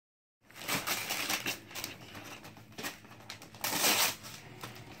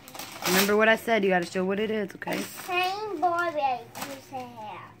Remember what I said. You got to show what it is, okay? The same Barbie I used to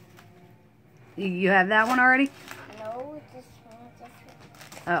have. You have that one already? No, this one.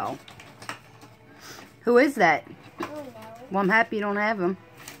 Oh. Who is that? Oh, no. Well, I'm happy you don't have him.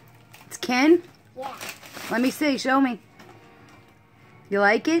 It's Ken? Yeah. Let me see. Show me. You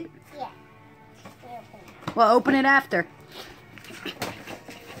like it? Yeah. Well, open it after.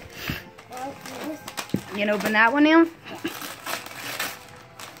 You can open that one now?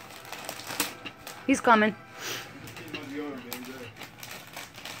 He's coming.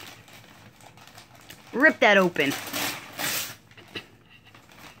 Rip that open.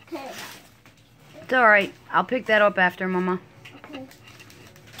 Okay. It's alright. I'll pick that up after, Mama. Okay.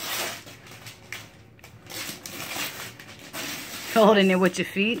 Holding it with your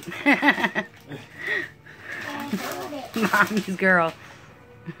feet. Mommy's girl.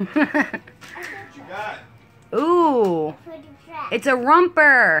 Ooh. It's a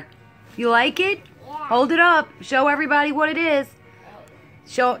romper. You like it? Yeah. Hold it up. Show everybody what it is.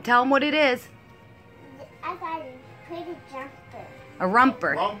 Tell them what it is. I thought it was pretty jumper. A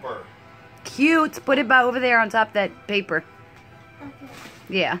romper. Romper. Cute. Put it by over there on top of that paper. Okay.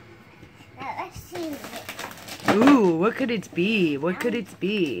 Yeah. Now let's see it. Ooh, what could it be? What could it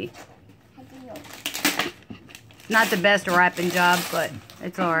be? How do you Not the best wrapping job, but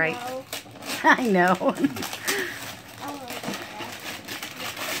it's alright. know? I know.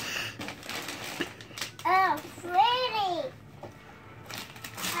 Oh, pretty.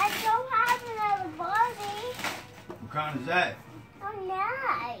 I don't have another Barbie. What kind is that? Oh,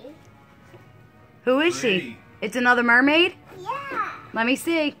 nice. Who is she? Pretty. It's another mermaid? Yeah. Let me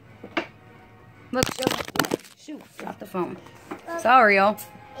see. Look, show. Shoot, drop the phone. Sorry, y'all.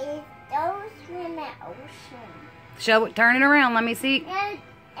 It goes in the ocean. Show it. Turn it around. Let me see.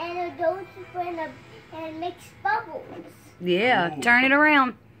 And it goes in the, and it makes bubbles. Yeah, Ooh. turn it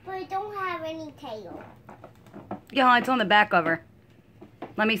around. But it don't have any tail. Yeah, it's on the back of her.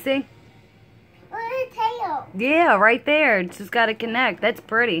 Let me see. Look at the tail. Yeah, right there. It's just got to connect. That's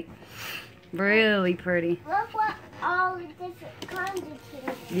pretty. Really pretty. Look what all the different kinds of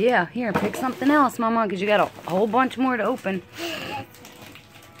tails. Yeah, here, pick something else, Mama, because you got a whole bunch more to open.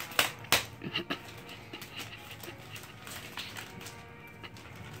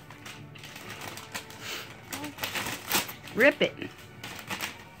 Rip it.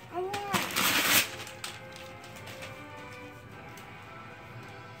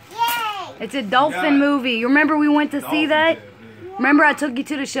 Yay! It's a dolphin Yeah. movie. You remember we went to see Dolphin that? Dip, yeah. Remember I took you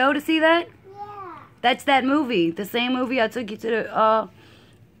to the show to see that? Yeah. That's that movie. The same movie I took you to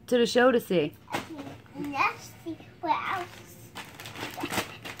the show to see. And let's see what else.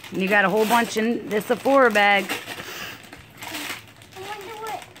 And you got a whole bunch in this Sephora bag. I wonder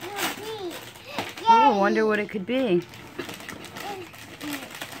what it will be. Oh, Yay! I wonder what it could be.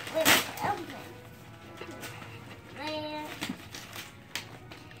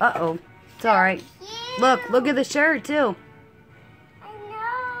 Uh-oh. It's alright. Look at the shirt, too. I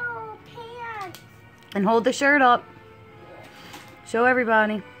know, pants. And hold the shirt up. Show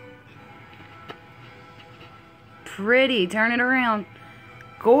everybody. Pretty. Turn it around.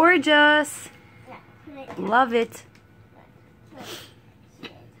 Gorgeous. Love it.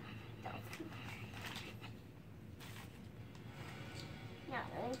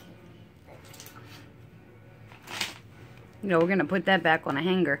 No, we're going to put that back on a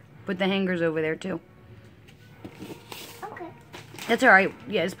hanger. Put the hangers over there, too. Okay. That's alright.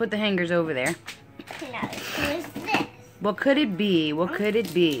 Yeah, just put the hangers over there. Now, who's this? What could it be? What could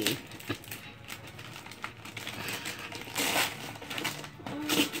it be?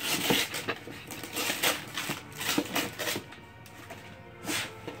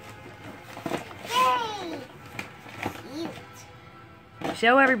 Yay! Cute.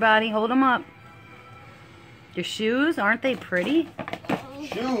 Show everybody. Hold them up. Your shoes, aren't they pretty?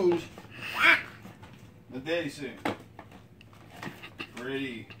 Shoes. The daddy suit.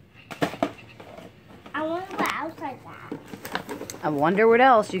 Pretty. I wonder what else I got. I wonder what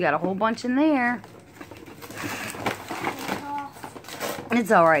else. You got a whole bunch in there.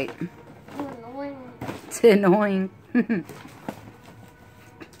 It's alright. It's annoying. You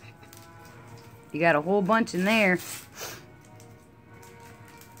got a whole bunch in there.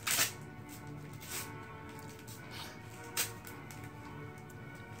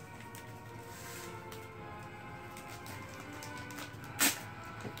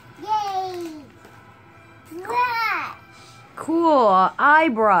 Yay! Brush! Cool. Eye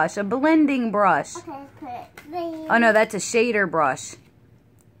brush. A blending brush. Okay, put it there. Oh no, that's a shader brush.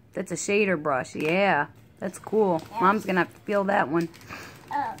 That's a shader brush. Yeah. That's cool. Yeah. Mom's gonna have to feel that one.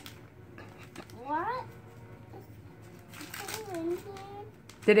 What? Is it in here?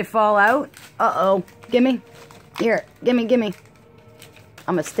 Did it fall out? Uh-oh. Gimme. Here, gimme.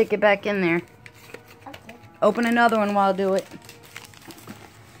 I'm gonna stick it back in there. Okay. Open another one while I do it.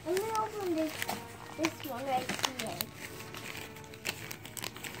 Let me open this one right here.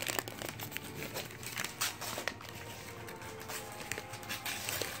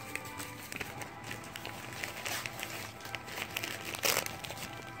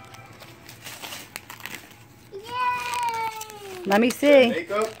 Yay! Let me see.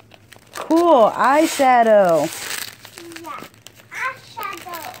 Makeup? Cool. Eyeshadow. Yeah.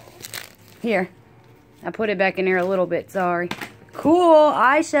 Eyeshadow. Here. I put it back in there a little bit. Sorry. Cool.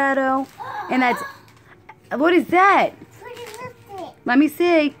 Eyeshadow. And that's... What is that? Pretty lipstick. Let me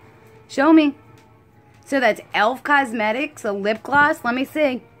see. Show me. So that's e.l.f. Cosmetics, a lip gloss. Let me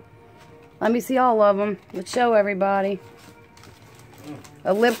see. Let me see all of them. Let's show everybody.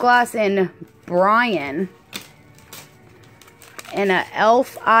 A lip gloss in Brian. And a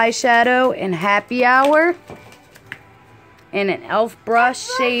e.l.f. eyeshadow in Happy Hour. And an e.l.f. brush,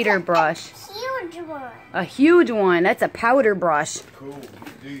 shader brush. Huge one. A huge one. That's a powder brush. Cool.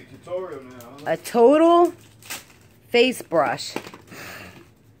 Do your tutorial now. Huh? A total face brush.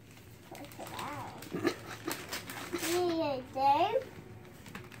 Yeah, Dave.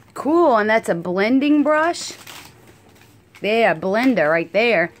 Cool, and that's a blending brush. Yeah, blender right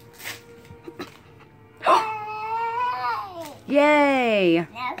there. Yay. Yay!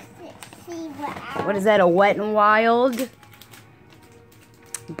 Now see what What is that, a Wet n Wild?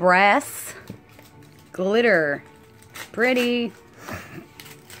 Brass. Glitter. Pretty.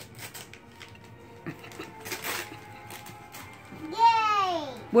 Yay!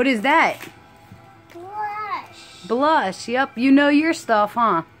 What is that? Blush. Blush. Yep, you know your stuff,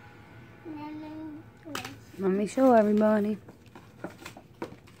 huh? Lemon blush. Let me show everybody.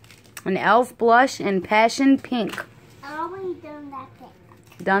 An e.l.f. blush in Passion Pink. I already done that thing.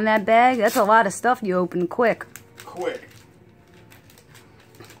 Done that bag? That's a lot of stuff you opened quick. Quick.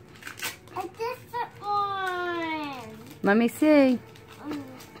 A different one. Let me see. Mm.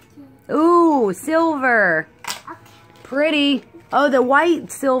 Ooh, silver. Okay. Pretty. Oh, the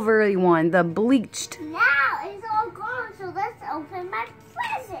white silvery one, the bleached. Now it's all gone, so let's open my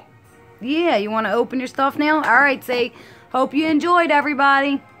present. Yeah, you want to open your stuff now? All right, say, hope you enjoyed,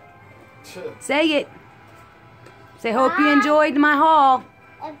 everybody. Say it. Say, hope you Bye. enjoyed my haul.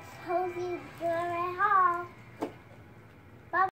 And suppose you